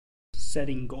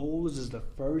Setting goals is the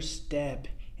first step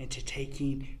into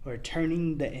taking or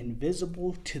turning the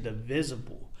invisible to the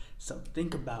visible. So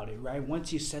think about it, right?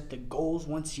 Once you set the goals,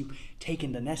 once you've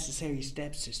taken the necessary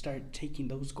steps to start taking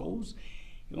those goals,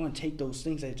 you're going to take those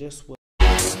things that just will.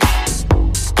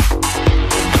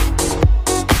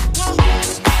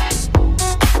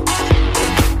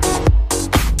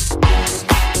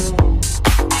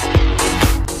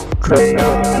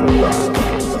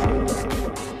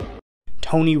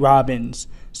 Tony Robbins.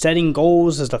 Setting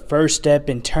goals is the first step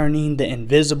in turning the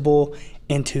invisible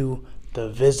into the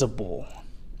visible.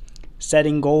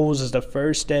 Setting goals is the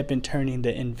first step in turning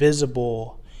the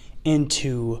invisible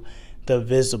into the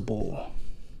visible.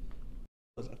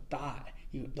 It was a thought.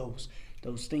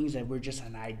 Those things that were just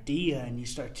an idea, and you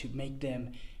start to make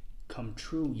them come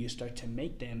true. You start to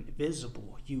make them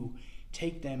visible. You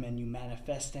take them and you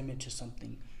manifest them into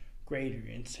something greater,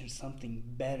 into something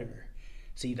better.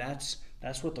 See, that's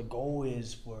what the goal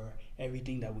is for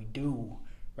everything that we do,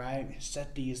 right?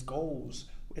 Set these goals.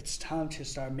 It's time to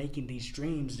start making these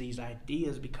dreams, these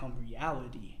ideas become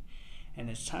reality. And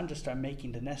it's time to start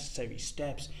making the necessary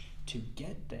steps to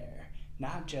get there.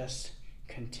 Not just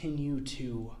continue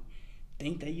to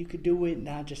think that you could do it,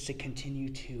 not just to continue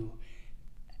to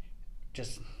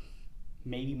just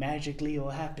maybe magically it'll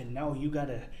happen. No, you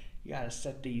gotta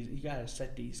set these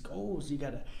goals. You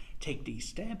gotta take these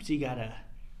steps. You gotta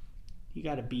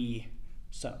be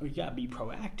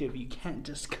proactive. You can't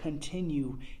just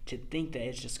continue to think that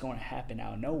it's just going to happen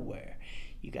out of nowhere.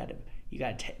 You gotta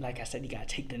like I said, you gotta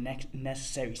take the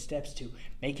necessary steps to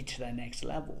make it to that next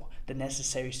level. The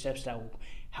necessary steps that will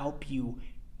help you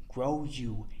grow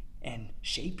you and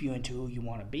shape you into who you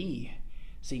want to be.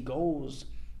 See, goals,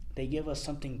 they give us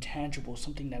something tangible,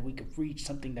 something that we could reach,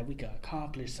 something that we could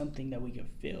accomplish, something that we could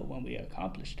feel when we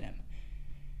accomplish them.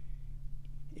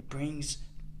 It brings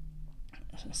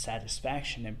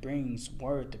satisfaction, it brings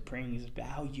worth, it brings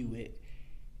value.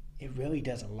 It really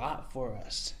does a lot for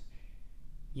us.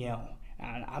 You know,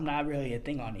 I'm not really a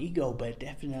thing on ego, but it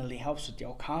definitely helps with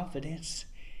your confidence.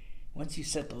 Once you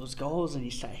set those goals and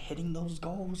you start hitting those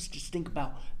goals, just think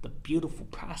about the beautiful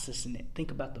process in it.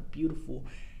 Think about the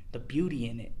beauty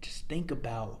in it. Just think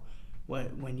about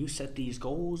when you set these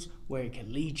goals, where it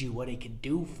can lead you, what it can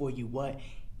do for you, what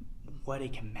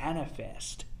it can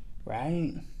manifest,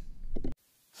 right?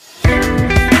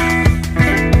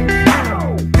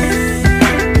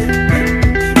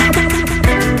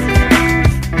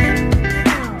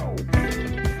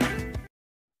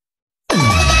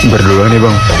 Berdua nih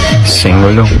bang,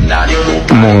 single dong.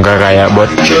 Muka kayak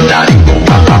bot.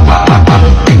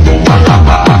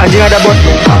 Anjing ada bot.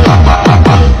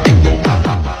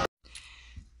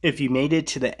 If you made it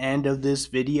to the end of this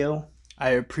video,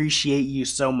 I appreciate you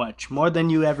so much, more than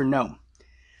you ever know.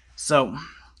 So,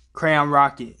 Crayon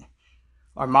Rocket,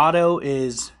 our motto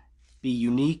is be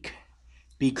unique,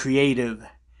 be creative,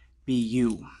 be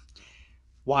you.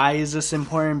 Why is this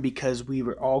important? Because we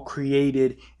were all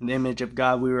created in the image of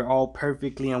God. We were all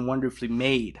perfectly and wonderfully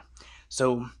made.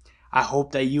 So I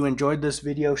hope that you enjoyed this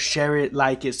video. Share it,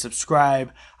 like it,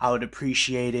 subscribe. I would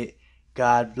appreciate it.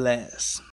 God bless.